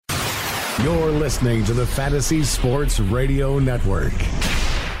You're listening to the Fantasy Sports Radio Network.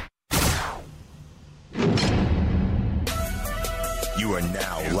 You are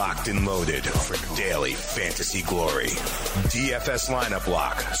now locked and loaded for Daily Fantasy Glory. DFS Lineup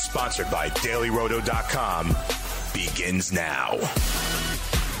Lock, sponsored by DailyRoto.com, begins now.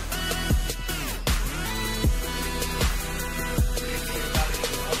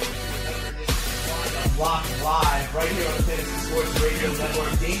 Lock live right here on the Fantasy Sports Radio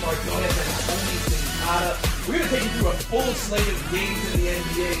Network. Dave Martinez and Tony Sincata. We're going to take you through a full slate of games in the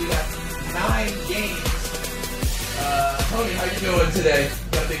NBA. We got 9 games. Tony, how you doing today?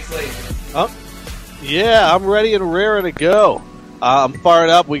 You got a big slate. Yeah, I'm ready and raring to go. I'm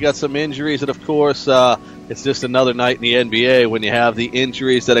fired up. We got some injuries, and of course, it's just another night in the NBA when you have the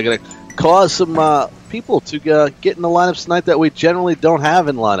injuries that are going to cause some people to get in the lineups tonight that we generally don't have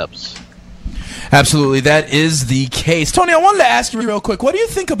in lineups. Absolutely, that is the case. Tony, I wanted to ask you real quick, what do you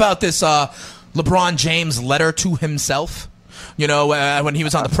think about this LeBron James letter to himself? You know, when he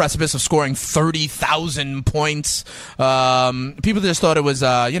was on the precipice of scoring 30,000 points, people just thought it was,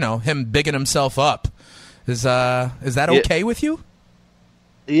 him bigging himself up. Is that okay with you?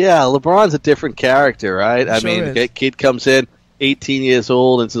 Yeah, LeBron's a different character, right? I mean, the kid comes in, 18 years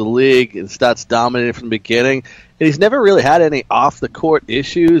old, into the league and starts dominating from the beginning. And he's never really had any off-the-court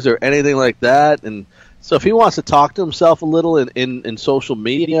issues or anything like that. And so if he wants to talk to himself a little in social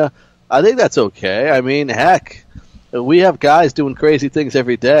media, I think that's okay. I mean, heck, we have guys doing crazy things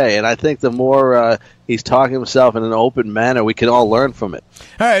every day, and I think the more he's talking to himself in an open manner, we can all learn from it.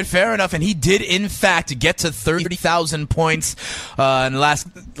 All right, fair enough. And he did, in fact, get to 30,000 points in the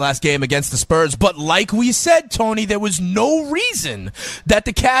last game against the Spurs. But like we said, Tony, there was no reason that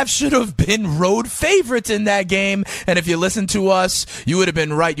the Cavs should have been road favorites in that game. And if you listened to us, you would have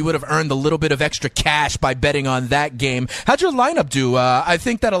been right. You would have earned a little bit of extra cash by betting on that game. How'd your lineup do? I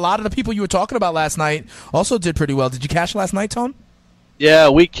think that a lot of the people you were talking about last night also did pretty well. Did you cash last night, Tone? Yeah,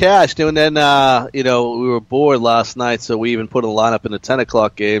 we cashed, and then we were bored last night, so we even put a lineup in the 10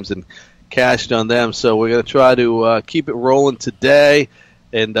 o'clock games and cashed on them. So we're going to try to keep it rolling today.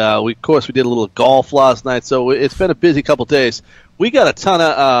 And, we did a little golf last night, so it's been a busy couple days. We got a ton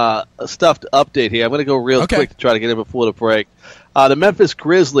of stuff to update here. I'm going to go real quick to try to get in before the break. The Memphis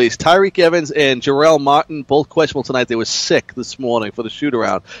Grizzlies, Tyreek Evans and Jarrell Martin, both questionable tonight. They were sick this morning for the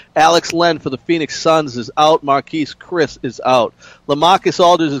shoot-around. Alex Len for the Phoenix Suns is out. Marquise Chris is out. LaMarcus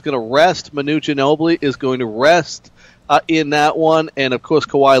Aldridge is going to rest. Manu Ginobili is going to rest in that one. And, of course,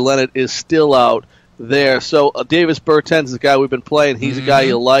 Kawhi Leonard is still out there. So Davis Bertans is the guy we've been playing. He's a guy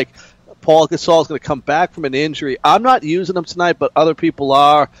you like. Paul Gasol is going to come back from an injury. I'm not using him tonight, but other people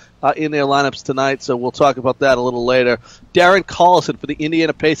are in their lineups tonight, so we'll talk about that a little later. Darren Collison for the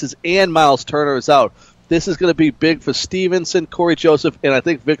Indiana Pacers and Miles Turner is out. This is going to be big for Stevenson, Corey Joseph, and I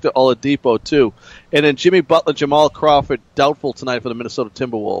think Victor Oladipo, too. And then Jimmy Butler, Jamal Crawford, doubtful tonight for the Minnesota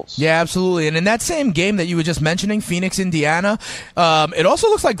Timberwolves. Yeah, absolutely. And in that same game that you were just mentioning, Phoenix, Indiana, it also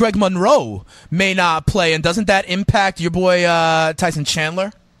looks like Greg Monroe may not play. And doesn't that impact your boy Tyson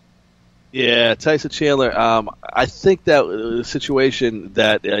Chandler? Yeah, Tyson Chandler. I think that a situation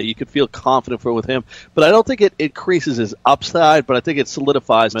that you could feel confident for with him, but I don't think it increases his upside, but I think it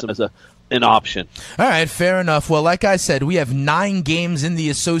solidifies him as an option. All right, fair enough. Well, like I said, we have 9 games in the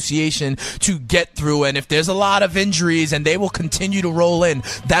association to get through, and if there's a lot of injuries, and they will continue to roll in,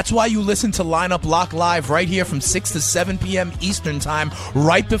 that's why you listen to Lineup Lock Live right here from 6 to 7 p.m. Eastern Time,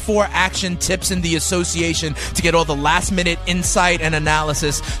 right before action tips in the association to get all the last-minute insight and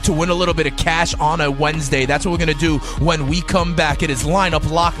analysis to win a little bit of cash on a Wednesday. That's what we're going to do when we come back. It is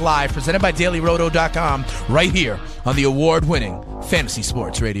Lineup Lock Live, presented by DailyRoto.com, right here on the award-winning Fantasy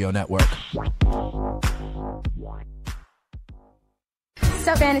Sports Radio Network. What's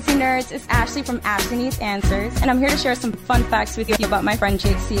up, fantasy nerds? It's Ashley from Ashley Needs Answers, and I'm here to share some fun facts with you about my friend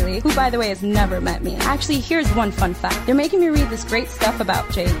Jake Seeley, who, by the way, has never met me. Actually, here's one fun fact. They're making me read this great stuff about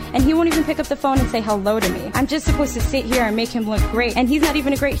Jake, and he won't even pick up the phone and say hello to me. I'm just supposed to sit here and make him look great, and he's not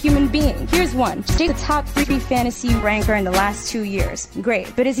even a great human being. Here's one. Jake's the top 3 fantasy ranker in the last 2 years.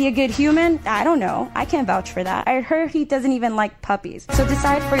 Great. But is he a good human? I don't know. I can't vouch for that. I heard he doesn't even like puppies. So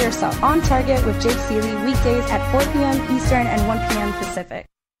decide for yourself. On Target with Jake Seeley, weekdays at 4 p.m. Eastern and 1 p.m. Pacific.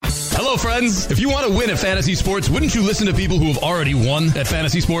 Hello, friends. If you want to win at fantasy sports, wouldn't you listen to people who have already won at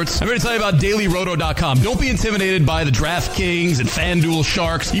fantasy sports? I'm here to tell you about DailyRoto.com. Don't be intimidated by the DraftKings and FanDuel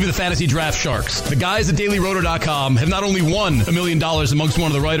Sharks, even the Fantasy Draft Sharks. The guys at DailyRoto.com have not only won $1 million amongst one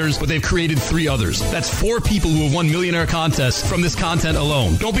of the writers, but they've created 3 others. That's 4 people who have won millionaire contests from this content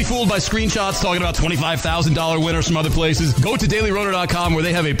alone. Don't be fooled by screenshots talking about $25,000 winners from other places. Go to DailyRoto.com where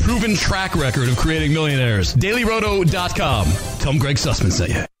they have a proven track record of creating millionaires. DailyRoto.com. Tell them Greg Sussman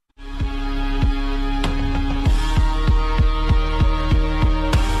sent you.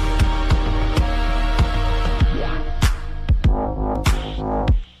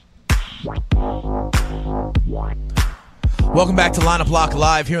 Welcome back to Lineup Lock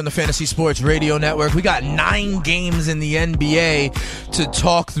Live here on the Fantasy Sports Radio Network. We got 9 games in the NBA to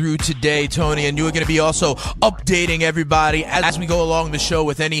talk through today, Tony, and you're going to be also updating everybody as we go along the show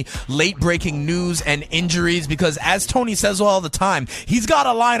with any late-breaking news and injuries, because as Tony says all the time, he's got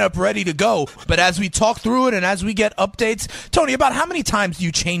a lineup ready to go. But as we talk through it and as we get updates, Tony, about how many times do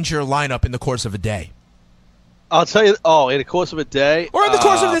you change your lineup in the course of a day? I'll tell you, in the course of a day? Or in the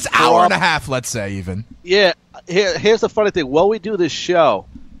course of this hour and a half, let's say, even. Yeah, here's the funny thing. While we do this show,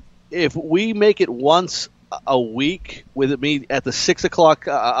 if we make it once a week, with me at the 6 o'clock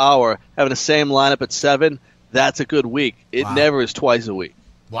hour, having the same lineup at 7, that's a good week. It never is twice a week.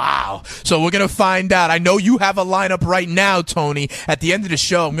 Wow. So we're going to find out. I know you have a lineup right now, Tony. At the end of the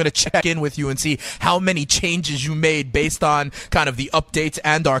show, I'm going to check in with you and see how many changes you made based on kind of the updates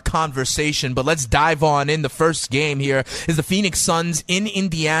and our conversation. But let's dive on in. The first game here is the Phoenix Suns in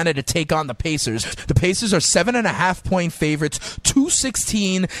Indiana to take on the Pacers. The Pacers are 7.5-point favorites.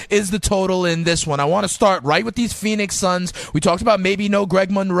 216 is the total in this one. I want to start right with these Phoenix Suns. We talked about maybe no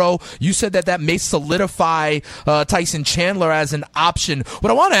Greg Monroe. You said that may solidify Tyson Chandler as an option. What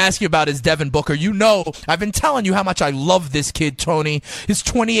I want to ask you about is Devin Booker. You know, I've been telling you how much I love this kid, Tony. His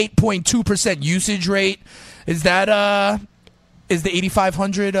 28.2% usage rate, is that is the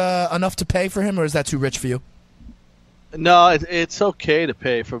 $8,500 enough to pay for him, or is that too rich for you? No, it's okay to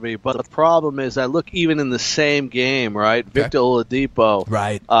pay for me, but the problem is I look even in the same game, right? Okay. Victor Oladipo,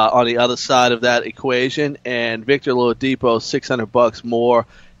 right, on the other side of that equation, and Victor Oladipo, $600 more.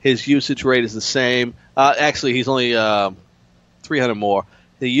 His usage rate is the same. Actually, he's only $300 more.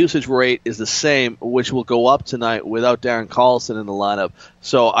 The usage rate is the same, which will go up tonight without Darren Collison in the lineup.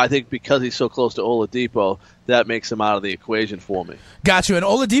 So I think because he's so close to Oladipo, that makes him out of the equation for me. Got you. And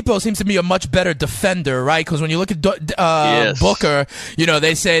Oladipo seems to be a much better defender, right? Because when you look at yes. Booker, you know,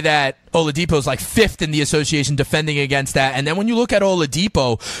 they say that Oladipo's like 5th in the association defending against that. And then when you look at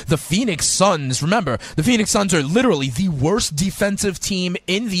Oladipo, the Phoenix Suns, remember, the Phoenix Suns are literally the worst defensive team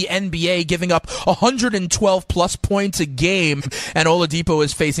in the NBA, giving up 112-plus points a game. And Oladipo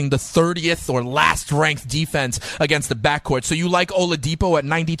is facing the 30th or last-ranked defense against the backcourt. So you like Oladipo at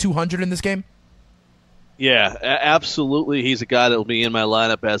 9,200 in this game? Yeah, absolutely. He's a guy that will be in my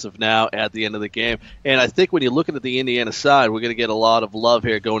lineup as of now at the end of the game. And I think when you're looking at the Indiana side, we're going to get a lot of love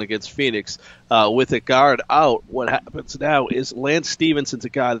here going against Phoenix. With a guard out, what happens now is Lance Stevenson's a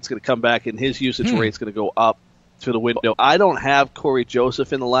guy that's going to come back, and his usage rate's going to go up through the window. I don't have Corey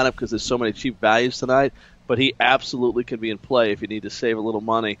Joseph in the lineup because there's so many cheap values tonight, but he absolutely can be in play if you need to save a little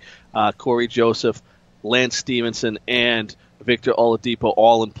money. Corey Joseph, Lance Stevenson, and Victor Oladipo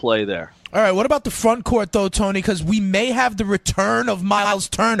all in play there. All right, what about the front court, though, Tony? Because we may have the return of Miles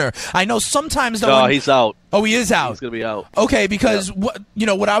Turner. I know sometimes... No, he's out. Oh, he is out. He's going to be out. Okay, because what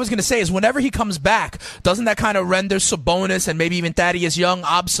I was going to say is whenever he comes back, doesn't that kind of render Sabonis and maybe even Thaddeus Young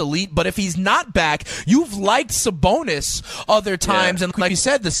obsolete? But if he's not back, you've liked Sabonis other times. Yeah. And like you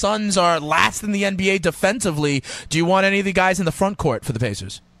said, the Suns are last in the NBA defensively. Do you want any of the guys in the front court for the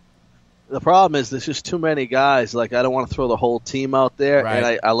Pacers? The problem is there's just too many guys. Like, I don't want to throw the whole team out there, right.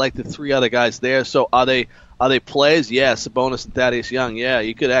 And I like the 3 other guys there. So are they plays? Yeah, Sabonis and Thaddeus Young. Yeah,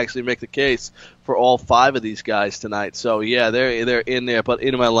 you could actually make the case for all 5 of these guys tonight. So yeah, they're in there, but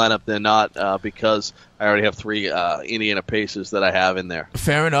in my lineup they're not because I already have 3 Indiana Pacers that I have in there.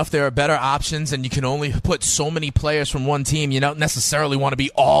 Fair enough. There are better options, and you can only put so many players from one team. You don't necessarily want to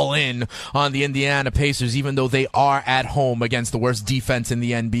be all in on the Indiana Pacers, even though they are at home against the worst defense in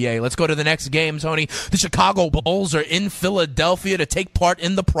the NBA. Let's go to the next game, Tony. The Chicago Bulls are in Philadelphia to take part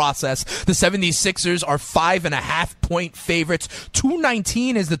in the process. The 76ers are 5.5-point favorites.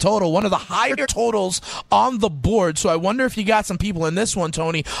 219 is the total, one of the higher totals on the board. So I wonder if you got some people in this one,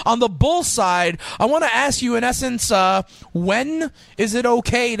 Tony. On the Bulls side, I want to ask you, in essence, when is it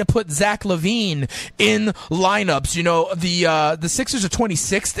okay to put Zach LaVine in lineups? You know, the Sixers are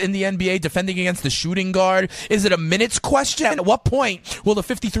 26th in the NBA defending against the shooting guard. Is it a minutes question? At what point will the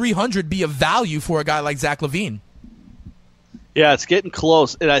 5,300 be of value for a guy like Zach LaVine? Yeah, it's getting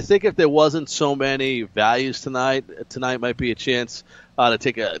close. And I think if there wasn't so many values tonight might be a chance to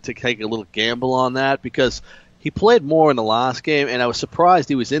take a little gamble on that, because he played more in the last game, and I was surprised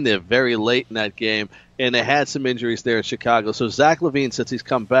he was in there very late in that game, and they had some injuries there in Chicago. So Zach LaVine, since he's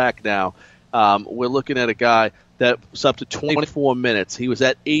come back now, we're looking at a guy that's up to 24 minutes. He was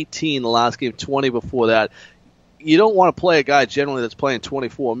at 18 the last game, 20 before that. You don't want to play a guy generally that's playing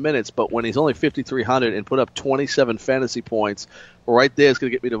 24 minutes, but when he's only 5,300 and put up 27 fantasy points, right there is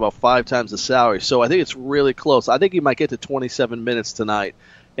going to get me to about 5 times the salary. So I think it's really close. I think he might get to 27 minutes tonight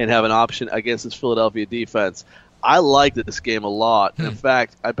and have an option against this Philadelphia defense. I liked this game a lot. And in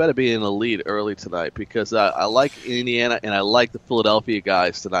fact, I better be in the lead early tonight because I like Indiana and I like the Philadelphia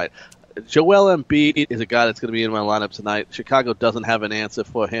guys tonight. Joel Embiid is a guy that's going to be in my lineup tonight. Chicago doesn't have an answer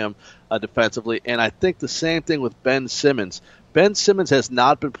for him defensively. And I think the same thing with Ben Simmons. Ben Simmons has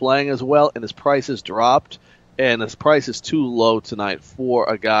not been playing as well, and his price has dropped. And his price is too low tonight for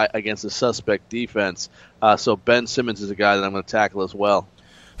a guy against a suspect defense. So Ben Simmons is a guy that I'm going to tackle as well.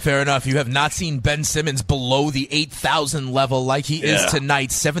 Fair enough. You have not seen Ben Simmons below the 8,000 level like he is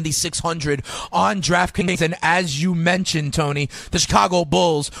tonight, 7,600 on DraftKings. And as you mentioned, Tony, the Chicago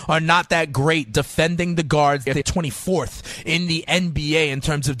Bulls are not that great defending the guards. They're 24th in the NBA in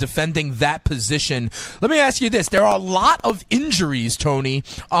terms of defending that position. Let me ask you this. There are a lot of injuries, Tony,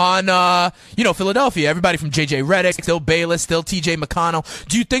 on Philadelphia. Everybody from J.J. Redick, still Bayless, still T.J. McConnell.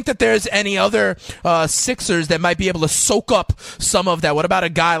 Do you think that there's any other Sixers that might be able to soak up some of that? What about a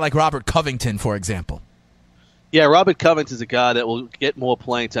guy like Robert Covington, for example? Yeah, Robert Covington is a guy that will get more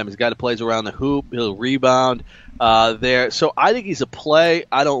playing time. He's a guy that plays around the hoop. He'll rebound there. So I think he's a play.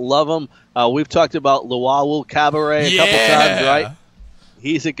 I don't love him. We've talked about Luwawu Cabaret a couple times, right?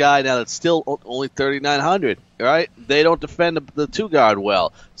 He's a guy now that's still only 3,900, right? They don't defend the two-guard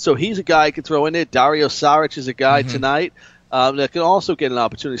well. So he's a guy you can throw in there. Dario Saric is a guy tonight that can also get an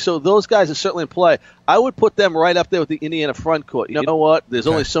opportunity. So those guys are certainly in play. I would put them right up there with the Indiana front court. You know what? There's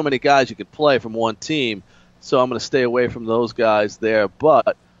only so many guys you can play from one team, so I'm going to stay away from those guys there.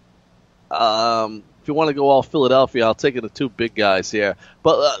 But if you want to go all Philadelphia, I'll take it to two big guys here.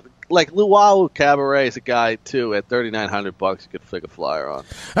 But like Luwawu Cabaret is a guy, too, at $3,900 you could flick a flyer on.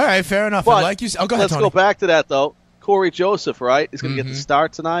 All right, fair enough. But like you said, go ahead, let's Tony. go back to that, though. Corey Joseph, right? He's going to get the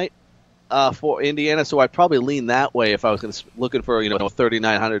start tonight. For Indiana, so I'd probably lean that way if I was looking for a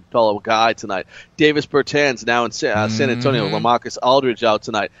 $3,900 guy tonight. Davis Bertans now in San Antonio. LaMarcus Aldridge out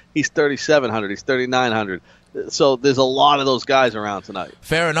tonight. He's $3,700. He's $3,900. So there's a lot of those guys around tonight.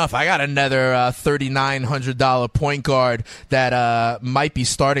 Fair enough. I got another $3,900 point guard that might be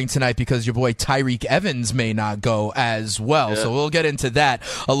starting tonight because your boy Tyreek Evans may not go as well. Yeah. So we'll get into that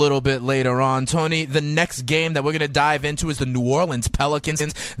a little bit later on. Tony, the next game that we're going to dive into is the New Orleans Pelicans.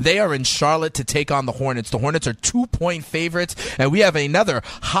 They are in Charlotte to take on the Hornets. The Hornets are 2-point favorites, and we have another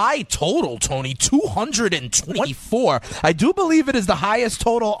high total, Tony, 224. I do believe it is the highest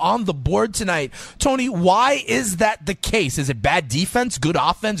total on the board tonight. Tony, why is that the case? Is it bad defense, good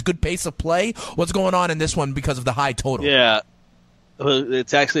offense, good pace of play? What's going on in this one because of the high total? Yeah,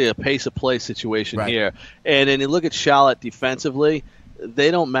 it's actually a pace of play situation here. And then you look at Charlotte defensively, they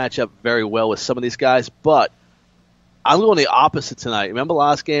don't match up very well with some of these guys, but I'm going the opposite tonight. Remember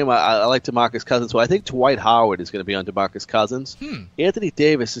last game, I like DeMarcus Cousins, so I think Dwight Howard is going to be on DeMarcus Cousins. Anthony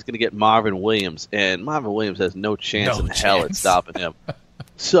Davis is going to get Marvin Williams, and Marvin Williams has no chance in hell at stopping him.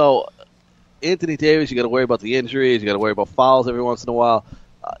 So Anthony Davis, you got to worry about the injuries. You got to worry about fouls every once in a while.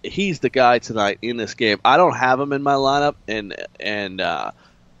 He's the guy tonight in this game. I don't have him in my lineup, and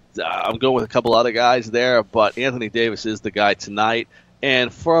I'm going with a couple other guys there, but Anthony Davis is the guy tonight.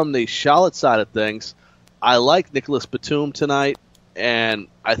 And from the Charlotte side of things, I like Nicholas Batum tonight, and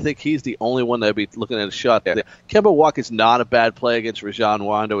I think he's the only one that would be looking at a shot there. Kemba Walker's not a bad play against Rajon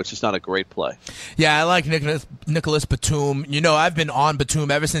Rondo. It's just not a great play. Yeah, I like Nicholas Batum. You know, I've been on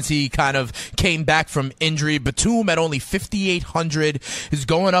Batum ever since he kind of came back from injury. Batum at only 5,800 is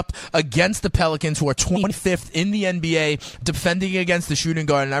going up against the Pelicans, who are 25th in the NBA, defending against the shooting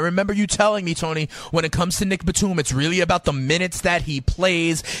guard. And I remember you telling me, Tony, when it comes to Nick Batum, it's really about the minutes that he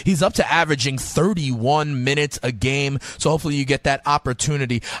plays. He's up to averaging 31 minutes a game, so hopefully you get that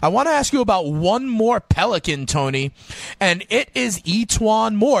opportunity. I want to ask you about one more Pelican, Tony, and it is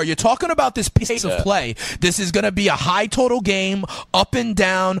E'Twaun Moore. You're talking about this pace of play. This is going to be a high total game, up and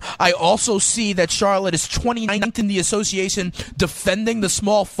down. I also see that Charlotte is 29th in the association defending the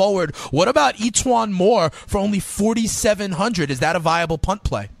small forward. What about E'Twaun Moore for only 4,700? Is that a viable punt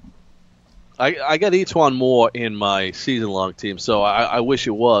play? I got E'Twaun Moore in my season-long team, so I wish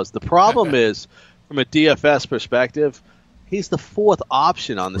it was. The problem is, from a DFS perspective, he's the fourth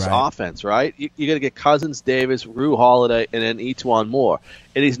option on this offense, right? You got to get Cousins, Davis, Rue Holiday, and then E'Twaun Moore.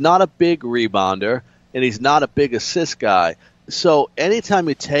 And he's not a big rebounder, and he's not a big assist guy. So anytime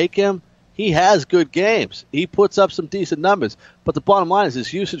you take him, he has good games. He puts up some decent numbers. But the bottom line is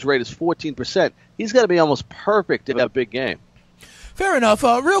his usage rate is 14%. He's got to be almost perfect to have a big game. Fair enough.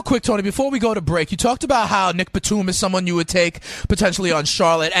 Real quick, Tony, before we go to break, you talked about how Nick Batum is someone you would take potentially on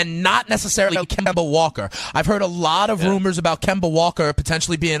Charlotte and not necessarily Kemba Walker. I've heard a lot of rumors about Kemba Walker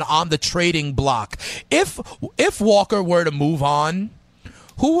potentially being on the trading block. If Walker were to move on,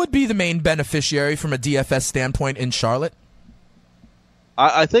 who would be the main beneficiary from a DFS standpoint in Charlotte?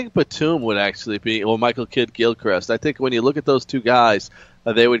 I think Batum would actually be, or Michael Kidd-Gilchrist. I think when you look at those two guys,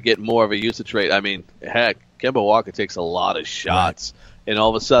 they would get more of a usage rate. I mean, heck, Kemba Walker takes a lot of shots, and all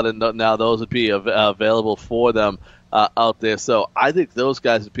of a sudden now those would be available for them out there. So I think those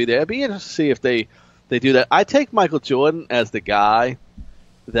guys would be there. It'd be interesting to see if they do that. I take Michael Jordan as the guy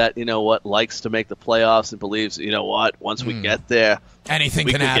that, likes to make the playoffs and believes, once we get there, anything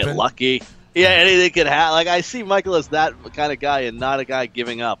we can could happen. Get lucky. Yeah, anything can happen. Like, I see Michael as that kind of guy and not a guy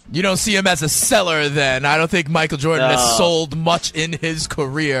giving up. You don't see him as a seller then. I don't think Michael Jordan has sold much in his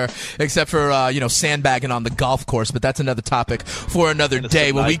career except for, sandbagging on the golf course. But that's another topic for another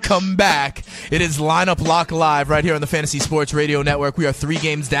day. When we come back, it is Lineup Lock Live right here on the Fantasy Sports Radio Network. We are 3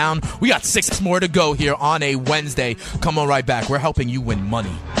 games down. We got 6 more to go here on a Wednesday. Come on right back. We're helping you win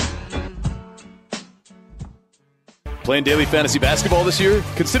money. Playing daily fantasy basketball this year?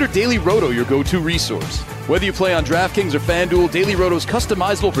 Consider Daily Roto your go-to resource. Whether you play on DraftKings or FanDuel, Daily Roto's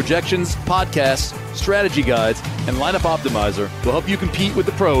customizable projections, podcasts, strategy guides, and lineup optimizer will help you compete with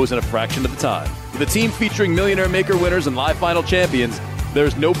the pros in a fraction of the time. With a team featuring Millionaire Maker winners and live final champions,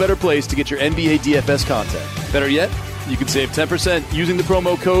 there's no better place to get your NBA DFS content. Better yet, you can save 10% using the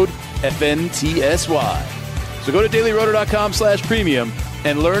promo code FNTSY. So go to dailyroto.com/premium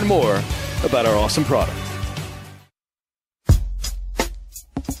and learn more about our awesome product.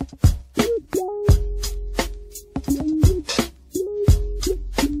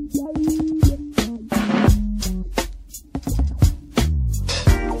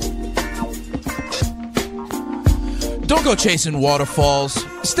 Don't go chasing waterfalls.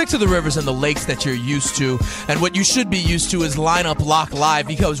 Stick to the rivers and the lakes that you're used to. And what you should be used to is Lineup Lock Live,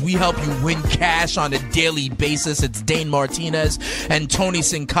 because we help you win cash on a daily basis. It's Dane Martinez and Tony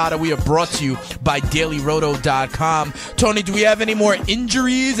Sincata. We are brought to you by DailyRoto.com. Tony, do we have any more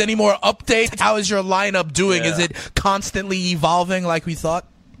injuries? Any more updates? How is your lineup doing? Is it constantly evolving like we thought?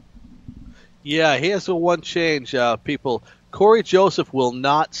 Yeah, here's the one change, people. Corey Joseph will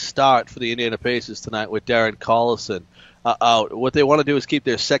not start for the Indiana Pacers tonight with Darren Collison out. What they want to do is keep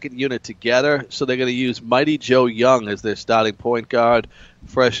their second unit together, so they're going to use Mighty Joe Young as their starting point guard,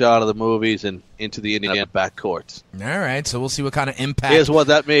 fresh out of the movies and into the Indiana backcourt. All right, so we'll see what kind of impact. Here's what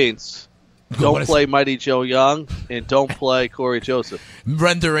that means. Don't play Mighty Joe Young, and don't play Corey Joseph.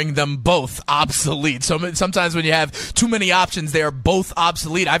 Rendering them both obsolete. So sometimes when you have too many options, they are both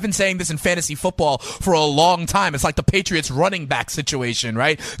obsolete. I've been saying this in fantasy football for a long time. It's like the Patriots running back situation,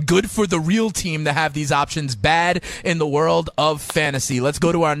 right? Good for the real team to have these options, bad in the world of fantasy. Let's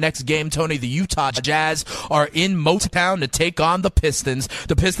go to our next game, Tony. The Utah Jazz are in Motown to take on the Pistons.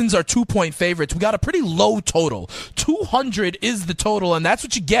 The Pistons are 2-point favorites. We got a pretty low total. 200 is the total, and that's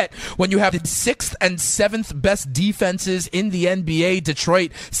what you get when you have the 6th and 7th best defenses in the NBA.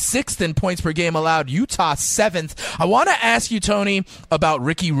 Detroit 6th in points per game allowed. Utah 7th. I want to ask you, Tony, about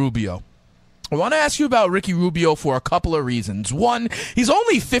Ricky Rubio. I want to ask you about Ricky Rubio for a couple of reasons. One, he's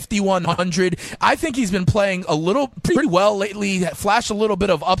only 5,100. I think he's been playing pretty well lately, flashed a little bit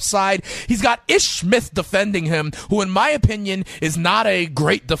of upside. He's got Ish Smith defending him, who in my opinion is not a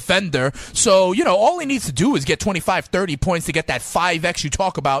great defender. So, all he needs to do is get 25, 30 points to get that 5X you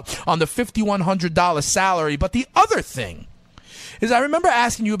talk about on the $5,100 salary. But the other thing is, I remember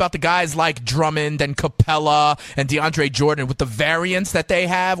asking you about the guys like Drummond and Capella and DeAndre Jordan with the variance that they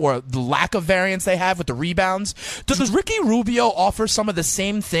have, or the lack of variance they have with the rebounds. Does Ricky Rubio offer some of the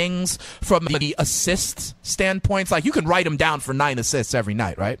same things from the assist standpoints? Like, you can write him down for 9 assists every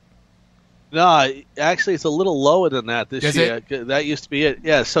night, right? No, actually, it's a little lower than that this year. It? That used to be it.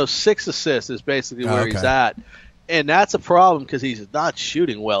 Yeah, so 6 assists is basically where he's at. And that's a problem because he's not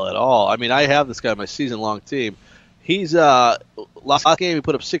shooting well at all. I mean, I have this guy on my season-long team. He's last game he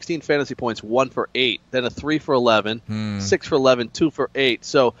put up 16 fantasy points, 1 for 8, then a 3 for 11, 6 for 11, 2 for 8.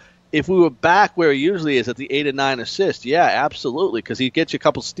 So if we were back where he usually is at the 8 and 9 assists, yeah, absolutely, because he gets you a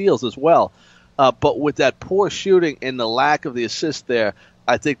couple steals as well. But with that poor shooting and the lack of the assist there,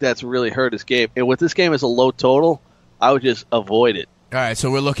 I think that's really hurt his game. And with this game as a low total, I would just avoid it. All right,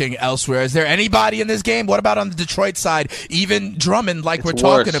 so we're looking elsewhere. Is there anybody in this game? What about on the Detroit side? Even Drummond, like we're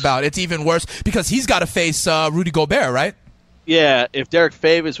talking about, it's even worse because he's got to face Rudy Gobert, right? Yeah, if Derek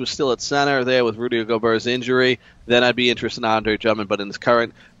Favors was still at center there with Rudy Gobert's injury, then I'd be interested in Andre Drummond. But in this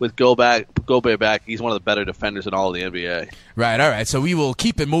current, with Gobert back, he's one of the better defenders in all of the NBA. Right, all right. So we will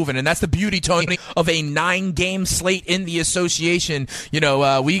keep it moving. And that's the beauty, Tony, of a 9-game slate in the association.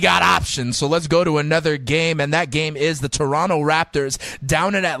 We got options. So let's go to another game. And that game is the Toronto Raptors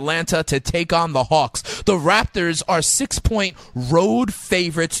down in Atlanta to take on the Hawks. The Raptors are 6-point road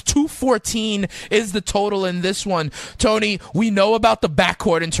favorites. 214 is the total in this one. Tony, we know about the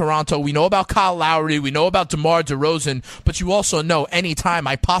backcourt in Toronto. We know about Kyle Lowry. We know about DeMar DeRozan, but you also know anytime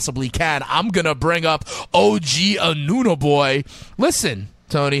I possibly can, I'm going to bring up OG Anunoby. Listen,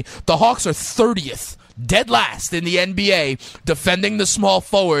 Tony, the Hawks are 30th. Dead last in the NBA, defending the small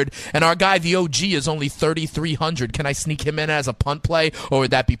forward, and our guy, the OG, is only 3,300. Can I sneak him in as a punt play, or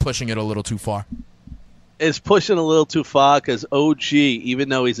would that be pushing it a little too far? It's pushing a little too far because OG, even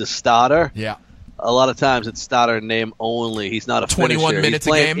though he's a starter, a lot of times it's starter in name only. He's not a 21 finisher. minutes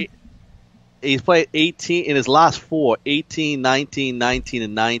a game? He's played 18 in his last 4, 18, 19, 19,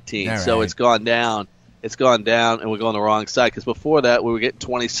 and 19. All so right. it's gone down. It's gone down, and we're going the wrong side because before that we were getting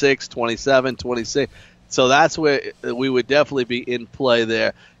 26, 27, 26. So that's where we would definitely be in play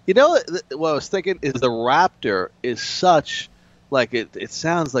there. You know what I was thinking is the Raptor is such like it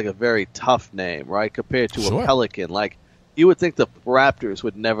sounds like a very tough name, right? Compared to a Pelican. Like you would think the Raptors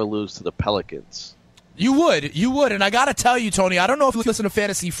would never lose to the Pelicans. You would, and I gotta tell you, Tony, I don't know if you listen to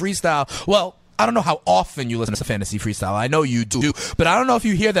Fantasy Freestyle. Well, I don't know how often you listen to Fantasy Freestyle. I know you do, but I don't know if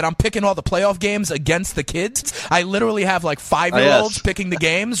you hear that I'm picking all the playoff games against the kids. I literally have like 5-year-olds picking the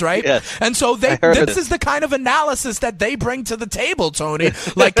games, right? Yes. And so this is the kind of analysis that they bring to the table, Tony.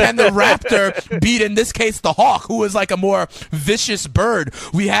 Like, can the Raptor beat, in this case, the Hawk, who is like a more vicious bird?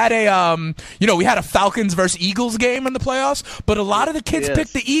 We had a Falcons versus Eagles game in the playoffs, but a lot of the kids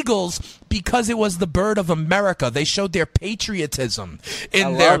picked the Eagles because it was the bird of America. They showed their patriotism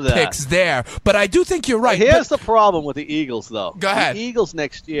in their picks there. But I do think you're right. Here's the problem with the Eagles, though. Go ahead. The Eagles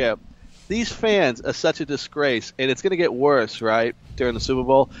next year, these fans are such a disgrace, and it's going to get worse, right, during the Super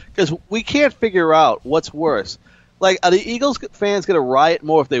Bowl, because we can't figure out what's worse. Like, are the Eagles fans going to riot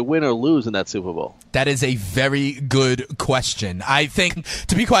more if they win or lose in that Super Bowl? That is a very good question. I think,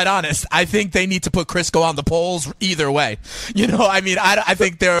 to be quite honest, I think they need to put Crisco on the polls either way. You know, I mean, I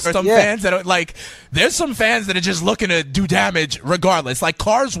think there are some fans that are like, there's some fans that are just looking to do damage regardless. Like,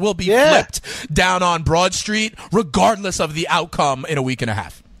 cars will be flipped down on Broad Street regardless of the outcome in a week and a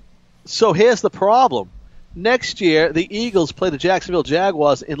half. So here's the problem. Next year, the Eagles play the Jacksonville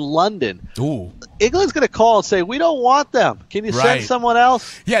Jaguars in London. Ooh. England's going to call and say, we don't want them. Can you send someone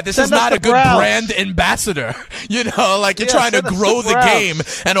else? Yeah, this send is not a good Browns. Brand ambassador. You know, like you're trying to grow the game,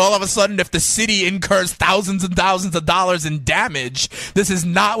 and all of a sudden, if the city incurs thousands and thousands of dollars in damage, this is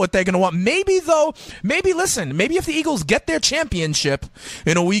not what they're going to want. Maybe if the Eagles get their championship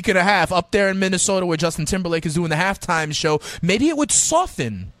in a week and a half up there in Minnesota where Justin Timberlake is doing the halftime show, maybe it would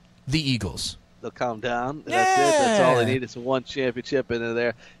soften the Eagles. They'll calm down. That's it. That's all they need. It's one championship in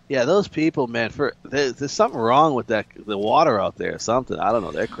there. Yeah, those people, man. There's something wrong with the water out there. Something. I don't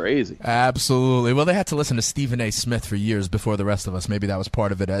know. They're crazy. Absolutely. Well, they had to listen to Stephen A. Smith for years before the rest of us. Maybe that was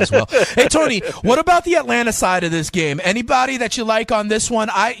part of it as well. Hey, Tony, what about the Atlanta side of this game? Anybody that you like on this one?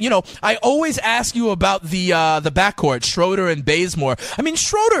 I always ask you about the backcourt, Schroeder and Bazemore. I mean,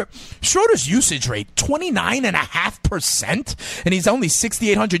 Schroeder's usage rate 29.5%, and he's only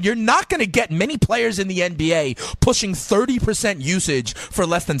 6,800. You're not going to get many players in the NBA pushing 30% usage for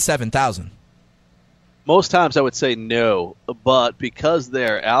less than 7,000. Most times I would say no, but because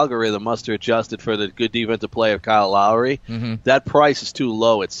their algorithm must have adjusted for the good defensive play of Kyle Lowry, that price is too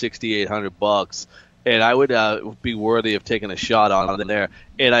low at $6,800, and I would be worthy of taking a shot on them there.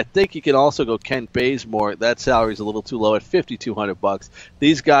 And I think you can also go Kent Bazemore. That salary is a little too low at $5,200.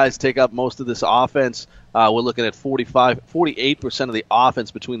 These guys take up most of this offense. We're looking at 48% of the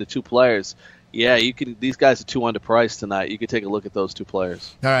offense between the two players. Yeah, you can. These guys are too underpriced tonight. You can take a look at those two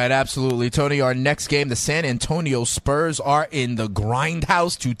players. All right, absolutely. Tony, our next game, the San Antonio Spurs are in the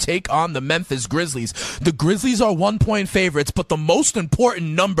grindhouse to take on the Memphis Grizzlies. The Grizzlies are 1-point favorites, but the most important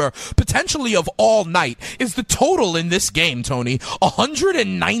number, potentially of all night, is the total in this game, Tony.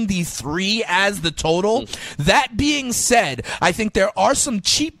 193 as the total. That being said, I think there are some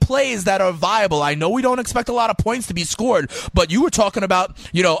cheap plays that are viable. I know we don't expect a lot of points to be scored, but you were talking about,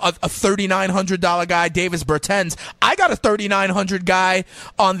 a $3,900 guy, Davis Bertans. I got a $3,900 guy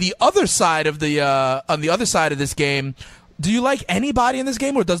on the other side of this game. Do you like anybody in this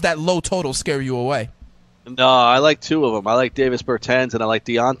game, or does that low total scare you away? No, I like two of them. I like Davis Bertans, and I like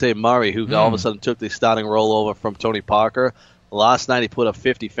Dejounte Murray, who all of a sudden took the starting role over from Tony Parker. Last night he put up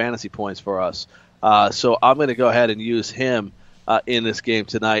 50 fantasy points for us. So I'm going to go ahead and use him in this game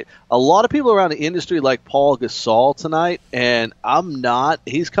tonight. A lot of people around the industry like Paul Gasol tonight, and I'm not.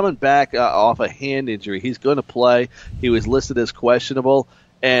 He's coming back off a hand injury. He's going to play. He was listed as questionable,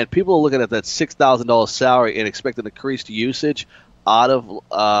 and people are looking at that $6,000 salary and expecting increased usage out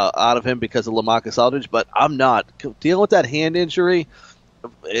of him because of LaMarcus Aldridge, but I'm not. Dealing with that hand injury,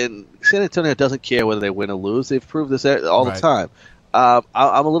 and San Antonio doesn't care whether they win or lose. They've proved this all the time. I'm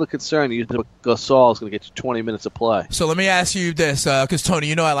a little concerned. Gasol is going to get you 20 minutes of play. So let me ask you this, because Tony,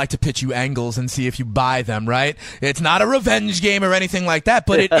 you know I like to pitch you angles and see if you buy them, right? It's not a revenge game or anything like that,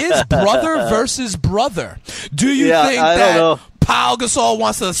 but it is brother versus brother. Do you think that Pau Gasol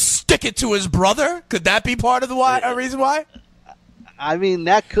wants to stick it to his brother? Could that be part of the reason why? I mean,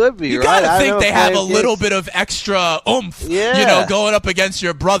 that could be, you right? You got to think they have a little bit of extra oomph, going up against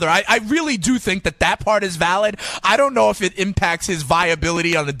your brother. I really do think that part is valid. I don't know if it impacts his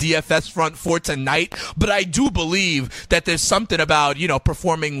viability on the DFS front for tonight, but I do believe that there's something about,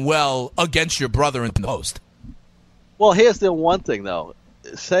 performing well against your brother in the post. Well, here's the one thing, though.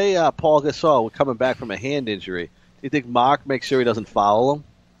 Say Paul Gasol coming back from a hand injury. Do you think Mark makes sure he doesn't foul him?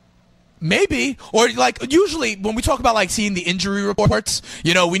 Maybe. Or, usually when we talk about, seeing the injury reports,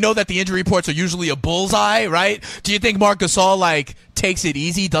 we know that the injury reports are usually a bullseye, right? Do you think Marc Gasol, takes it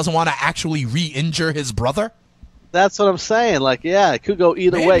easy, doesn't want to actually re-injure his brother? That's what I'm saying. It could go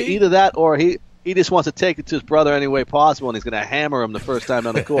either way. Either that or he just wants to take it to his brother any way possible, and he's going to hammer him the first time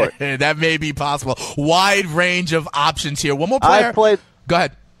on the court. That may be possible. Wide range of options here. One more player. Go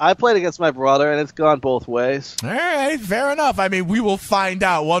ahead. I played against my brother, and it's gone both ways. All right, fair enough. I mean, we will find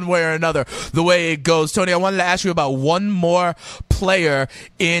out one way or another the way it goes. Tony, I wanted to ask you about one more player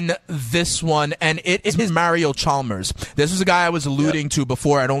in this one, and it is Mario Chalmers. This was a guy I was alluding to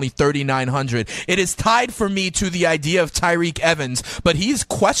before at only 3,900. It is tied for me to the idea of Tyreke Evans, but he's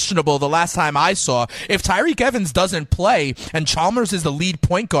questionable the last time I saw. If Tyreke Evans doesn't play and Chalmers is the lead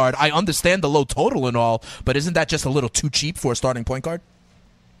point guard, I understand the low total and all, but isn't that just a little too cheap for a starting point guard?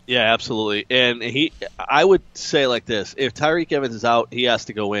 Yeah, absolutely. And I would say like this. If Tyreke Evans is out, he has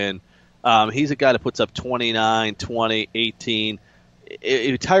to go in. He's a guy that puts up 29, 20, 18.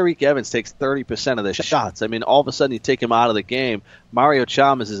 If Tyreke Evans takes 30% of the shots, I mean, all of a sudden you take him out of the game. Mario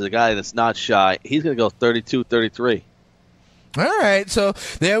Chalmers is a guy that's not shy. He's going to go 32, 33. All right, so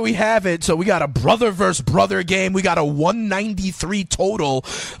there we have it. So we got a brother versus brother game. We got a 193 total,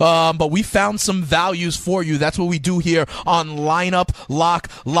 but we found some values for you. That's what we do here on Lineup Lock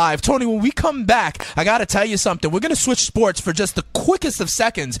Live. Tony, when we come back, I got to tell you something. We're going to switch sports for just the quickest of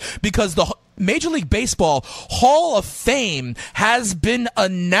seconds because the Major League Baseball Hall of Fame has been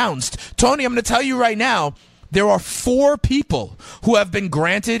announced. Tony, I'm going to tell you right now, there are 4 people who have been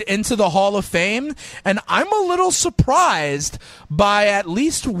granted into the Hall of Fame, and I'm a little surprised by at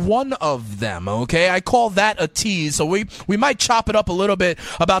least one of them, okay? I call that a tease, so we might chop it up a little bit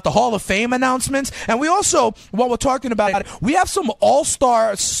about the Hall of Fame announcements. And we also, while we're talking about it, we have some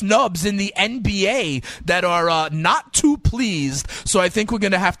all-star snubs in the NBA that are not too pleased, so I think we're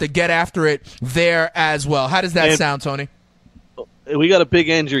going to have to get after it there as well. How does that sound, Tony? We got a big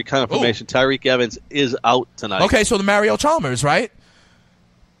injury confirmation. Tyreke Evans is out tonight. Okay, so the Mario Chalmers, right?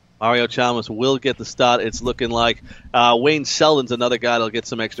 Mario Chalmers will get the start. It's looking like Wayne Selden's another guy that'll get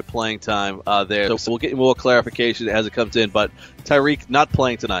some extra playing time there. So we'll get more clarification as it comes in. But Tyreke not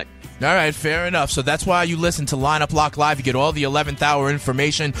playing tonight. All right, fair enough. So that's why you listen to Lineup Lock Live. You get all the 11th hour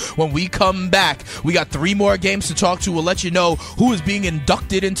information. When we come back, we got 3 more games to talk to. We'll let you know who is being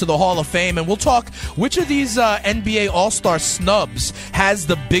inducted into the Hall of Fame, and we'll talk which of these NBA All-Star snubs has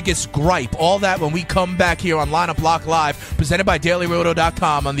the biggest gripe. All that when we come back here on Lineup Lock Live, presented by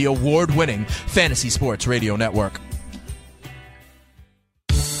DailyRoto.com on the award-winning Fantasy Sports Radio Network.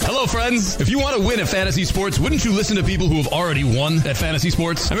 Hello, friends. If you want to win at Fantasy Sports, wouldn't you listen to people who have already won at Fantasy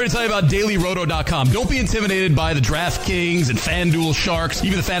Sports? I'm here to tell you about DailyRoto.com. Don't be intimidated by the DraftKings and FanDuel Sharks,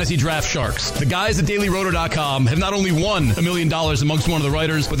 even the Fantasy Draft Sharks. The guys at DailyRoto.com have not only won $1 million amongst one of the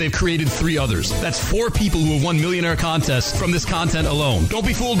writers, but they've created 3 others. That's 4 people who have won millionaire contests from this content alone. Don't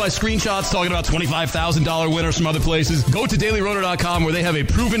be fooled by screenshots talking about $25,000 winners from other places. Go to DailyRoto.com where they have a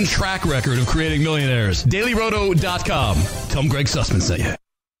proven track record of creating millionaires. DailyRoto.com. Tell them Greg Sussman sent you.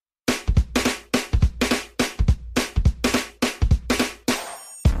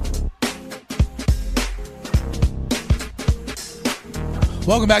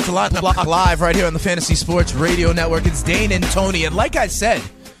 Welcome back to Lineup Lock Live right here on the Fantasy Sports Radio Network. It's Dane and Tony. And like I said,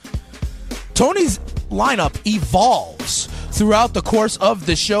 Tony's lineup evolves throughout the course of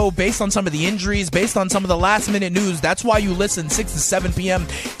the show based on some of the injuries, based on some of the last-minute news. That's why you listen 6 to 7 p.m.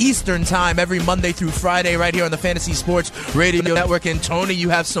 Eastern Time every Monday through Friday right here on the Fantasy Sports Radio Network. And Tony, you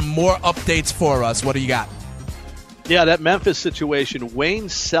have some more updates for us. What do you got? Yeah, that Memphis situation, Wayne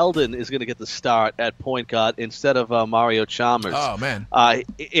Selden is going to get the start at point guard instead of Mario Chalmers. Oh, man.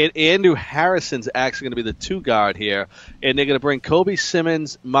 Andrew Harrison's actually going to be the 2 guard here, and they're going to bring Kobe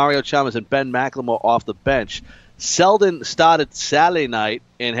Simmons, Mario Chalmers, and Ben McLemore off the bench. Selden started Saturday night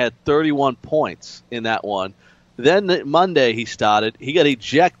and had 31 points in that one. Then Monday he started. He got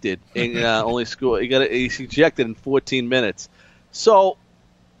ejected and only scored. He's ejected in 14 minutes. So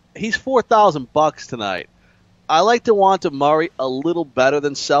he's $4,000 tonight. I like DeWante Murray a little better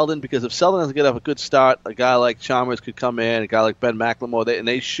than Selden because if Selden doesn't get off a good start, a guy like Chalmers could come in, a guy like Ben McLemore, and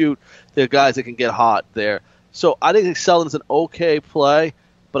they shoot. They're guys that can get hot there. So I think Selden's an okay play,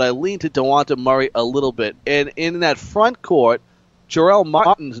 but I lean to DeWante Murray a little bit. And in that front court, Jarrell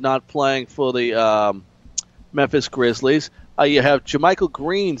Martin's not playing for the Memphis Grizzlies. You have Jermichael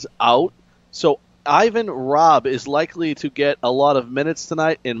Green's out. So Ivan Robb is likely to get a lot of minutes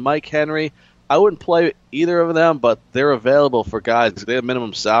tonight, and Mike Henry. I wouldn't play either of them, but they're available for guys. They have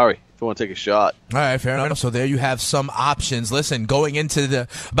minimum salary if you want to take a shot. All right, fair enough. So there you have some options. Listen, going into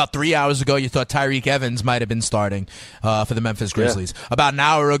about 3 hours ago, you thought Tyreek Evans might have been starting for the Memphis Grizzlies. Yeah. About an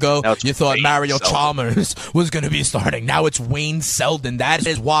hour ago, you thought Mario Chalmers was going to be starting. Now it's Wayne Selden. That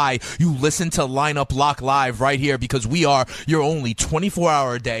is why you listen to Lineup Lock Live right here, because we are your only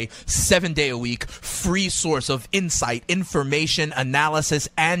 24-hour-a-day, 7-day-a-week free source of insight, information, analysis,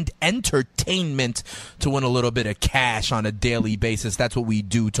 and entertainment to win a little bit of cash on a daily basis. That's what we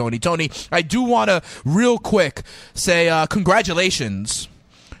do, Tony. Tony, I do want to real quick say congratulations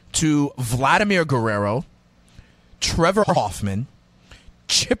to Vladimir Guerrero, Trevor Hoffman,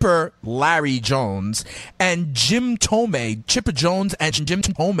 Chipper Larry Jones, and Jim Thome. Chipper Jones and Jim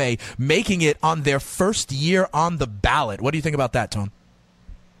Thome making it on their first year on the ballot. What do you think about that, Tone?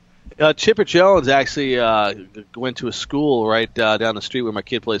 Chipper Jones actually went to a school right down the street where my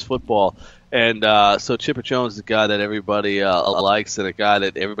kid plays football. And so Chipper Jones is a guy that everybody likes and a guy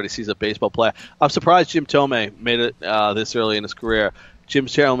that everybody sees a baseball player. I'm surprised Jim Thome made it this early in his career. Jim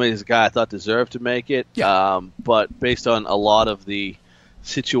Thome is a guy I thought deserved to make it. Yeah. But based on a lot of the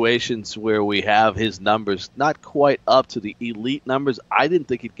situations where we have his numbers not quite up to the elite numbers, I didn't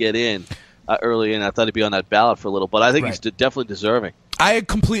think he'd get in early in. I thought he'd be on that ballot for a little. But I think he's definitely deserving. I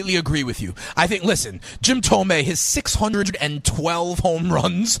completely agree with you. I think, listen, Jim Thome, his 612 home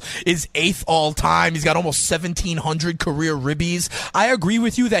runs is 8th all time. He's got almost 1,700 career ribbies. I agree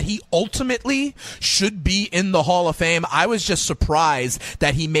with you that he ultimately should be in the Hall of Fame. I was just surprised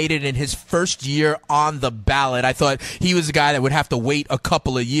that he made it in his first year on the ballot. I thought he was a guy that would have to wait a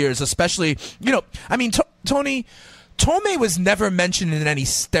couple of years, especially, Tony, Thome was never mentioned in any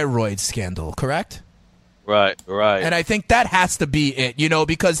steroid scandal, correct? Right. And I think that has to be it,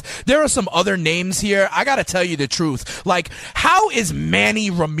 because there are some other names here. I got to tell you the truth. Like, how is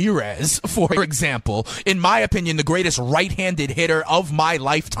Manny Ramirez, for example, in my opinion, the greatest right-handed hitter of my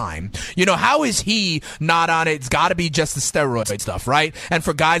lifetime? How is he not on it? It's got to be just the steroid stuff, right? And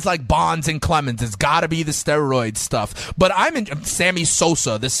for guys like Bonds and Clemens, it's got to be the steroid stuff. But I'm in Sammy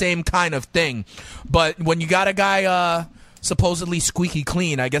Sosa, the same kind of thing. But when you got a guy supposedly squeaky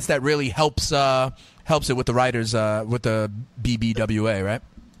clean, I guess that really helps it with the writers, with the BBWA, right?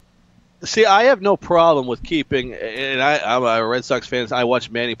 See, I have no problem with keeping, and I'm a Red Sox fan. I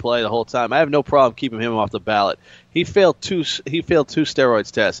watched Manny play the whole time. I have no problem keeping him off the ballot. He failed two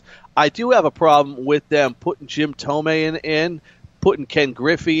steroids tests. I do have a problem with them putting Jim Thome in, putting Ken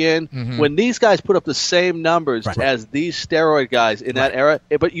Griffey in. Mm-hmm. When these guys put up the same numbers as these steroid guys in that era,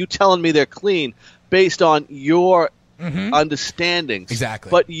 but you telling me they're clean based on your understandings. Exactly.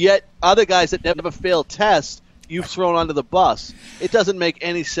 But yet other guys that never failed tests, you've thrown under the bus. It doesn't make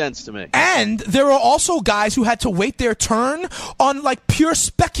any sense to me. And there are also guys who had to wait their turn on pure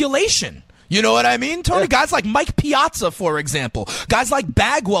speculation. You know what I mean, Tony? Yeah. Guys like Mike Piazza, for example. Guys like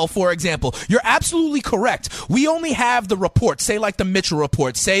Bagwell, for example. You're absolutely correct. We only have the reports, say like the Mitchell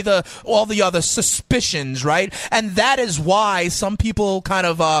report, say all the other suspicions, right? And that is why some people kind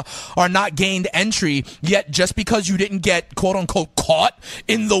of are not gained entry, yet just because you didn't get, quote-unquote, caught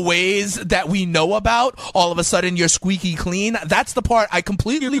in the ways that we know about, all of a sudden you're squeaky clean. That's the part I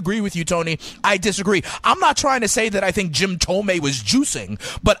completely agree with you, Tony. I disagree. I'm not trying to say that I think Jim Thome was juicing,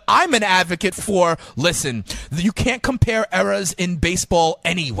 but I'm an advocate for, listen, you can't compare eras in baseball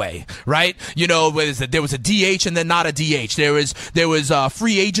anyway, right? There was a DH and then not a DH. There was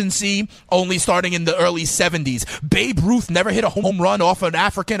free agency only starting in the early 70s. Babe Ruth never hit a home run off an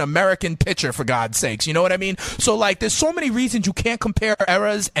African-American pitcher, for God's sakes. You know what I mean? So, there's so many reasons you can't compare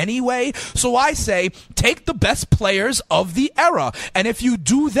eras anyway. So I say, take the best players of the era. And if you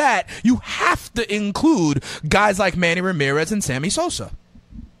do that, you have to include guys like Manny Ramirez and Sammy Sosa.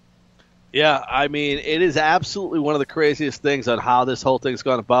 Yeah, I mean, it is absolutely one of the craziest things on how this whole thing's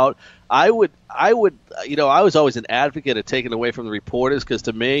gone about. I was always an advocate of taking away from the reporters because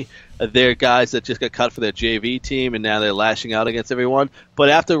to me, they're guys that just got cut for their JV team and now they're lashing out against everyone. But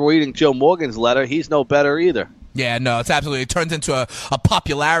after reading Joe Morgan's letter, he's no better either. Yeah, no, it's absolutely. It turns into a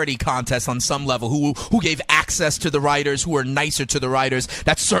popularity contest on some level. Who gave access to the writers, who are nicer to the writers.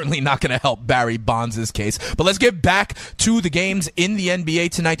 That's certainly not going to help Barry Bonds' case. But let's get back to the games in the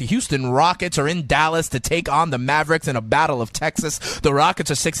NBA tonight. The Houston Rockets are in Dallas to take on the Mavericks in a battle of Texas. The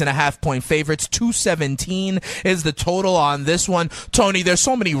Rockets are 6.5-point favorites. 217 is the total on this one. Tony, there's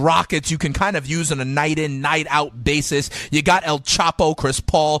so many Rockets you can kind of use on a night-in, night-out basis. You got El Chapo, Chris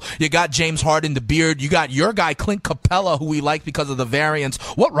Paul. You got James Harden, the Beard. You got your guy, Clint Capella, who we like because of the variance.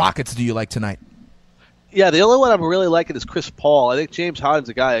 What Rockets do you like tonight? Yeah, the only one I'm really liking is Chris Paul. I think James Harden's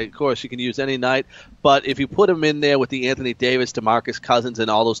a guy, of course, you can use any night. But if you put him in there with the Anthony Davis, DeMarcus Cousins, and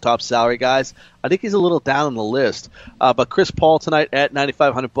all those top salary guys, I think he's a little down on the list. But Chris Paul tonight at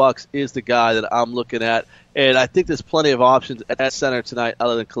 $9,500 is the guy that I'm looking at. And I think there's plenty of options at center tonight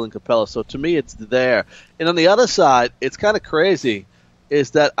other than Clint Capella. So to me, it's there. And on the other side, it's kind of crazy.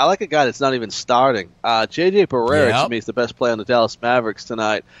 Is that I like a guy that's not even starting. J.J. Barea, to me, is the best player on the Dallas Mavericks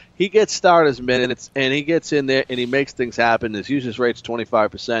tonight. He gets starters minutes, and he gets in there, and he makes things happen. His usage rate's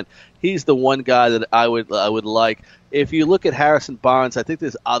 25%. He's the one guy that I would like. If you look at Harrison Barnes, I think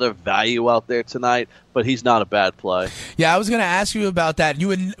there's other value out there tonight, but he's not a bad play. Yeah, I was going to ask you about that.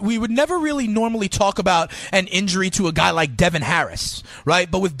 We would never really normally talk about an injury to a guy like Devin Harris, right?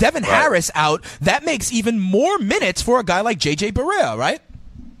 But with Devin Harris out, that makes even more minutes for a guy like J.J. Barea, right?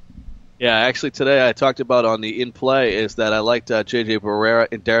 Yeah, actually today I talked about on the in-play is that I liked J.J. Barea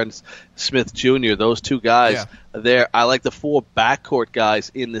and Darren Smith Jr., those two guys there. I like the 4 backcourt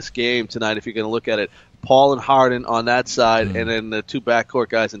guys in this game tonight if you're going to look at it. Paul and Harden on that side, and then the 2 backcourt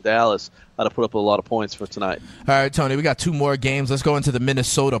guys in Dallas to put up a lot of points for tonight. All right, Tony, we got 2 more games. Let's go into the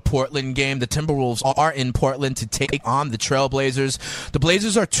Minnesota-Portland game. The Timberwolves are in Portland to take on the Trailblazers. The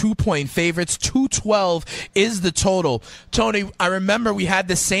Blazers are 2-point favorites. 212 is the total. Tony, I remember we had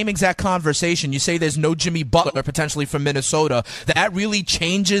the same exact conversation. You say there's no Jimmy Butler potentially from Minnesota. That really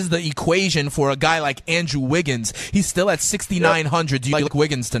changes the equation for a guy like Andrew Wiggins. He's still at 6,900. Do you like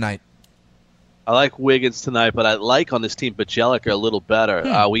Wiggins tonight? I like Wiggins tonight, but I like on this team Bjelica a little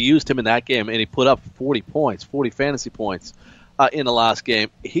better. We used him in that game, and he put up 40 fantasy points in the last game.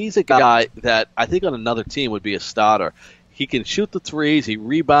 He's a guy that I think on another team would be a starter. He can shoot the threes, he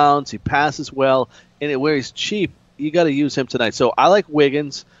rebounds, he passes well, and where he's cheap, you got to use him tonight. So I like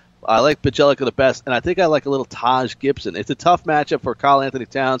Wiggins. I like Bjelica the best, and I think I like a little Taj Gibson. It's a tough matchup for Karl Anthony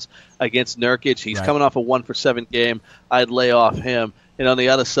Towns against Nurkic. He's coming off a 1-for-7 game. I'd lay off him. And on the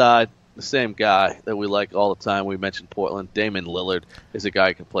other side, the same guy that we like all the time. We mentioned Portland. Damian Lillard is a guy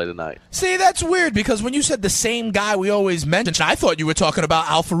who can play tonight. See, that's weird because when you said the same guy we always mention, I thought you were talking about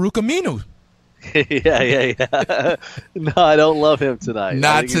Al-Farouq Aminu. Yeah. No, I don't love him tonight.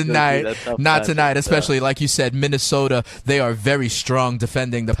 Not tonight, especially like you said, Minnesota, they are very strong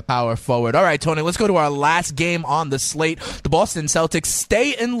defending the power forward. All right, Tony, let's go to our last game on the slate. The Boston Celtics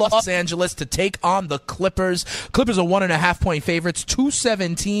stay in Los Angeles to take on the Clippers. Clippers are 1.5-point favorites.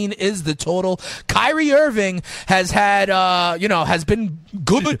 217 is the total. Kyrie Irving has had, has been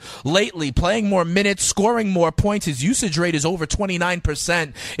good lately, playing more minutes, scoring more points. His usage rate is over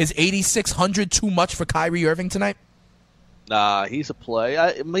 29%. Is 8,600 too much for Kyrie Irving tonight? Nah, he's a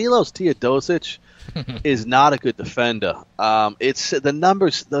play. Milos Teodosic is not a good defender. It's the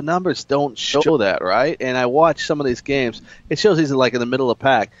numbers don't show that, right? And I watch some of these games. It shows he's like in the middle of the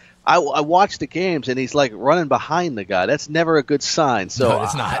pack. I watch the games and he's like running behind the guy. That's never a good sign. So no,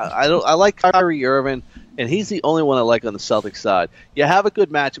 it's not. I like Kyrie Irving, and he's the only one I like on the Celtics side. You have a good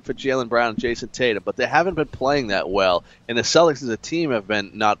matchup for Jaylen Brown and Jason Tatum, but they haven't been playing that well, and the Celtics as a team have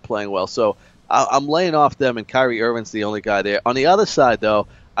been not playing well. So I'm laying off them, and Kyrie Irving's the only guy there. On the other side, though,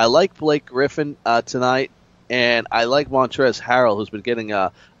 I like Blake Griffin tonight, and I like Montrezl Harrell, who's been getting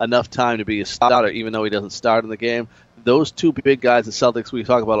enough time to be a starter, even though he doesn't start in the game. Those 2 big guys, the Celtics, we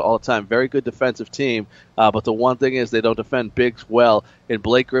talk about it all the time, very good defensive team, but the one thing is they don't defend bigs well, and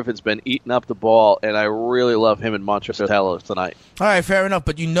Blake Griffin's been eating up the ball, and I really love him and Montrezl Harrell tonight. All right, fair enough,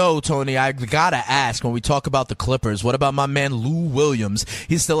 but Tony, I got to ask, when we talk about the Clippers, what about my man Lou Williams?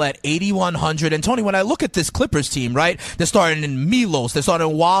 He's still at 8,100, and Tony, when I look at this Clippers team, right, they're starting in Milos, they're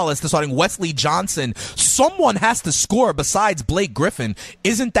starting Wallace, they're starting Wesley Johnson. Someone has to score besides Blake Griffin.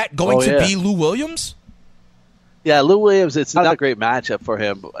 Isn't that going to be Lou Williams? Yeah, Lou Williams, it's not a great matchup for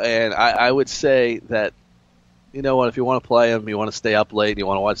him. And I would say that, you know what, if you want to play him, you want to stay up late, you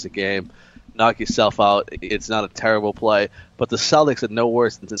want to watch the game, knock yourself out. It's not a terrible play. But the Celtics are no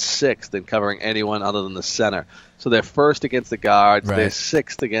worse than 6th in covering anyone other than the center. So they're first against the guards. Right. They're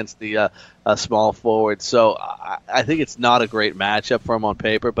 6th against the small forward. So I think it's not a great matchup for him on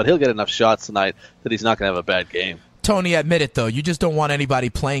paper, but he'll get enough shots tonight that he's not going to have a bad game. Tony, admit it, though. You just don't want anybody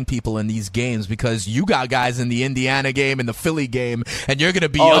playing people in these games because you got guys in the Indiana game and the Philly game, and you're going to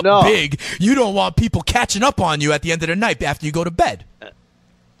be big. You don't want people catching up on you at the end of the night after you go to bed.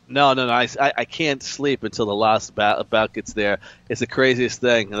 No. I can't sleep until the last bout gets there. It's the craziest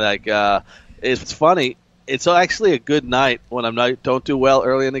thing. Like, it's funny. It's actually a good night when don't do well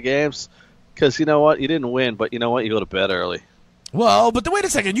early in the games because you know what? You didn't win, but you know what? You go to bed early. Well, but wait a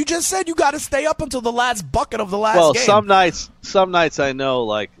second. You just said you got to stay up until the last bucket of the last game. Well, some nights I know,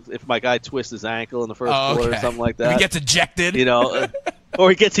 like if my guy twists his ankle in the first quarter or something like that. He gets ejected. Or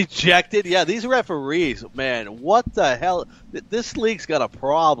he gets ejected. Yeah, these referees, man, what the hell? This league's got a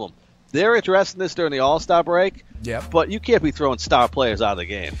problem. They're addressing this during the All-Star break. Yep. But you can't be throwing star players out of the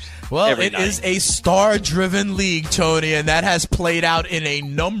games. Well, it is a star-driven league, Tony, and that has played out in a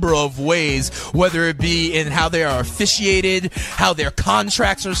number of ways, whether it be in how they are officiated, how their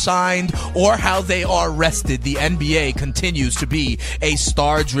contracts are signed, or how they are rested. The NBA continues to be a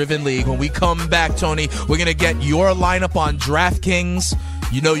star-driven league. When we come back, Tony, we're going to get your lineup on DraftKings.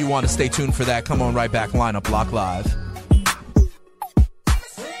 You know you want to stay tuned for that. Come on right back. Lineup Block Live.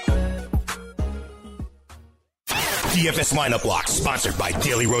 DFS Lineup Block, sponsored by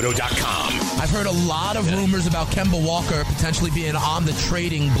DailyRoto.com. I've heard a lot of rumors about Kemba Walker potentially being on the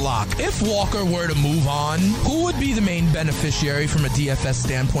trading block. If Walker were to move on, who would be the main beneficiary from a DFS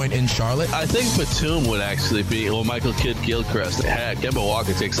standpoint in Charlotte? I think Batum would actually be, Michael Kidd-Gilchrist. Heck, Kemba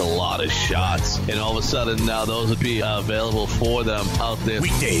Walker takes a lot of shots, and all of a sudden now those would be available for them out there.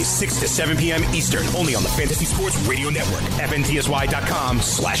 Weekdays, 6 to 7 p.m. Eastern, only on the Fantasy Sports Radio Network.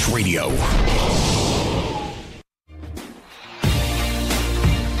 FNTSY.com/radio.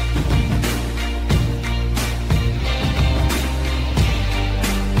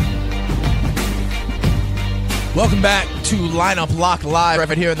 Welcome back to Lineup Lock Live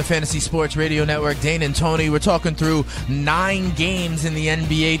right here on the Fantasy Sports Radio Network. Dane and Tony, we're talking through 9 games in the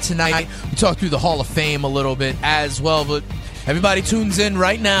NBA tonight. We talked through the Hall of Fame a little bit as well, but everybody tunes in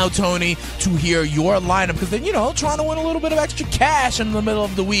right now, Tony, to hear your lineup because they're, trying to win a little bit of extra cash in the middle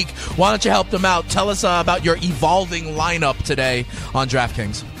of the week. Why don't you help them out? Tell us about your evolving lineup today on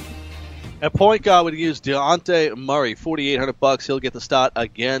DraftKings. At point guard, would use Dejounte Murray, $4,800. He'll get the start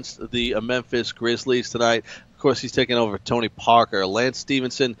against the Memphis Grizzlies tonight. Of course, he's taking over Tony Parker. Lance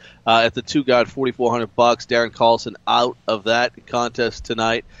Stevenson at the 2 guard, $4,400. Darren Collison out of that contest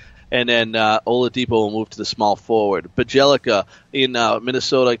tonight. And then Oladipo will move to the small forward. Bjelica in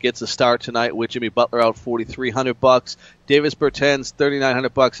Minnesota gets a start tonight with Jimmy Butler out, $4,300. Davis Bertans,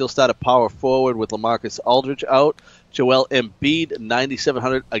 $3,900. He'll start at power forward with LaMarcus Aldridge out. Joel Embiid,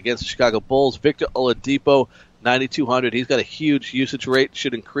 $9,700 against the Chicago Bulls. Victor Oladipo, $9,200. He's got a huge usage rate,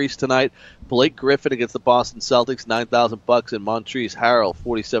 should increase tonight. Blake Griffin against the Boston Celtics, $9,000. And Montrezl Harrell,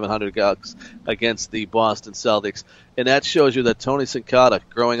 $4,700 against the Boston Celtics. And that shows you that Tony Sincata,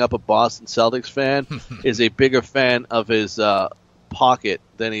 growing up a Boston Celtics fan, is a bigger fan of his pocket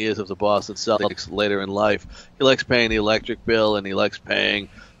than he is of the Boston Celtics later in life. He likes paying the electric bill, and he likes paying,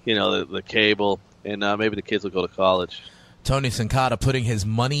 the cable, and maybe the kids will go to college. Tony Sincata putting his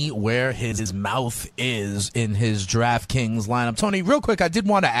money where his mouth is in his DraftKings lineup. Tony, real quick, I did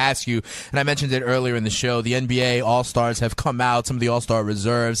want to ask you, and I mentioned it earlier in the show, the NBA All-Stars have come out, some of the All-Star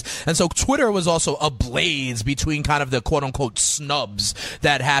reserves, and so Twitter was also ablaze between kind of the quote-unquote snubs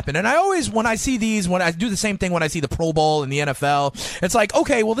that happen. And I always, when I see these, when I do the same thing when I see the Pro Bowl in the NFL, it's like,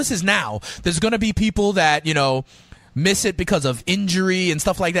 okay, well, this is now. There's going to be people that, miss it because of injury and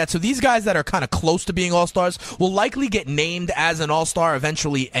stuff like that. So these guys that are kind of close to being All-Stars will likely get named as an All-Star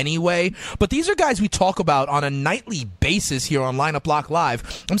eventually anyway. But these are guys we talk about on a nightly basis here on Lineup Block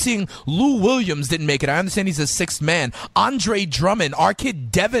Live. I'm seeing Lou Williams didn't make it. I understand he's a 6th man. Andre Drummond, our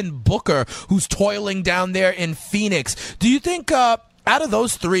kid Devin Booker, who's toiling down there in Phoenix. Do you think out of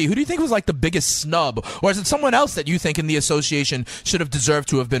those 3, who do you think was like the biggest snub? Or is it someone else that you think in the association should have deserved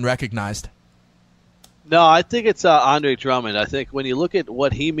to have been recognized? No, I think it's Andre Drummond. I think when you look at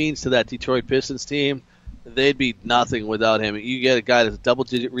what he means to that Detroit Pistons team, they'd be nothing without him. You get a guy that's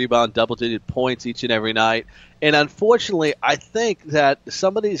double-digit rebound, double-digit points each and every night. And unfortunately, I think that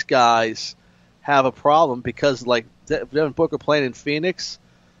some of these guys have a problem because, like Devin Booker playing in Phoenix,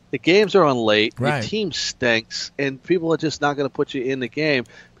 the games are on late, right. Your team stinks, and people are just not going to put you in the game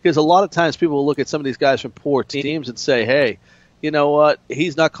because a lot of times people will look at some of these guys from poor teams and say, hey, you know what?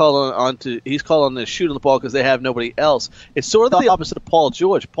 He's not calling on to. He's calling on to shoot on the ball because they have nobody else. It's sort of the opposite of Paul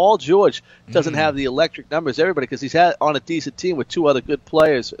George. Paul George doesn't have the electric numbers everybody because he's had on a decent team with 3 other good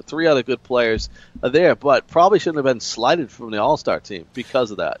players there, but probably shouldn't have been slighted from the All-Star team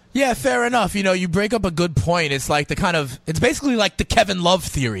because of that. Yeah, fair enough. You know, you break up a good point. It's like it's basically like the Kevin Love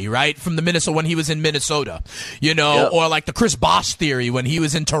theory, right? From the Minnesota when he was in Minnesota, you know, or like the Chris Bosh theory when he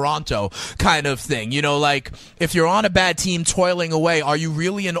was in Toronto, kind of thing. You know, like if you're on a bad team toiling away, are you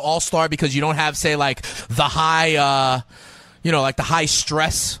really an all-star because you don't have, say, like the high, like the high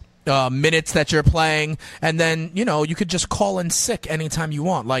stress minutes that you're playing, and then, you know, you could just call in sick anytime you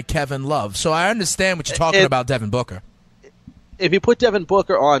want, like Kevin Love. So I understand what you're talking about Devin Booker. If you put Devin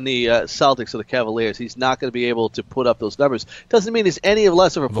Booker on the Celtics or the Cavaliers, he's not going to be able to put up those numbers. Doesn't mean he's any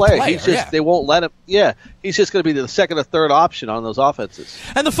less of a player. He's just they won't let him. Yeah, he's just going to be the second or third option on those offenses.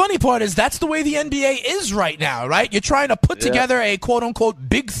 And the funny part is that's the way the NBA is right now, right? You're trying to put together a quote-unquote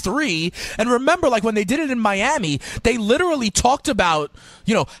big three. And remember, like when they did it in Miami, they literally talked about,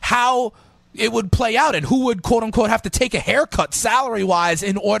 you know, how it would play out and who would, quote-unquote, have to take a haircut salary-wise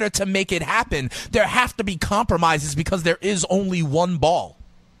in order to make it happen. There have to be compromises because there is only one ball.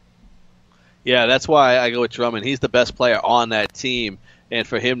 Yeah, that's why I go with Drummond. He's the best player on that team, and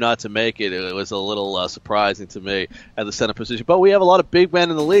for him not to make it, it was a little surprising to me at the center position. But we have a lot of big men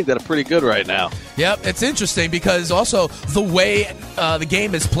in the league that are pretty good right now. Yep, it's interesting because also the way the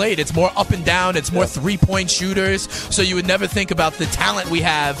game is played, it's more up and down, it's more three-point shooters, so you would never think about the talent we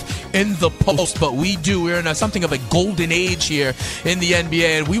have in the post, but we do. We're in something of a golden age here in the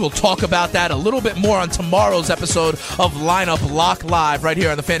NBA, and we will talk about that a little bit more on tomorrow's episode of Lineup Lock Live right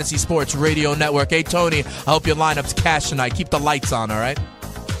here on the Fantasy Sports Radio Network. Hey, Tony, I hope your lineup's cash tonight. Keep the lights on, all right?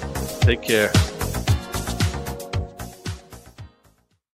 Take care.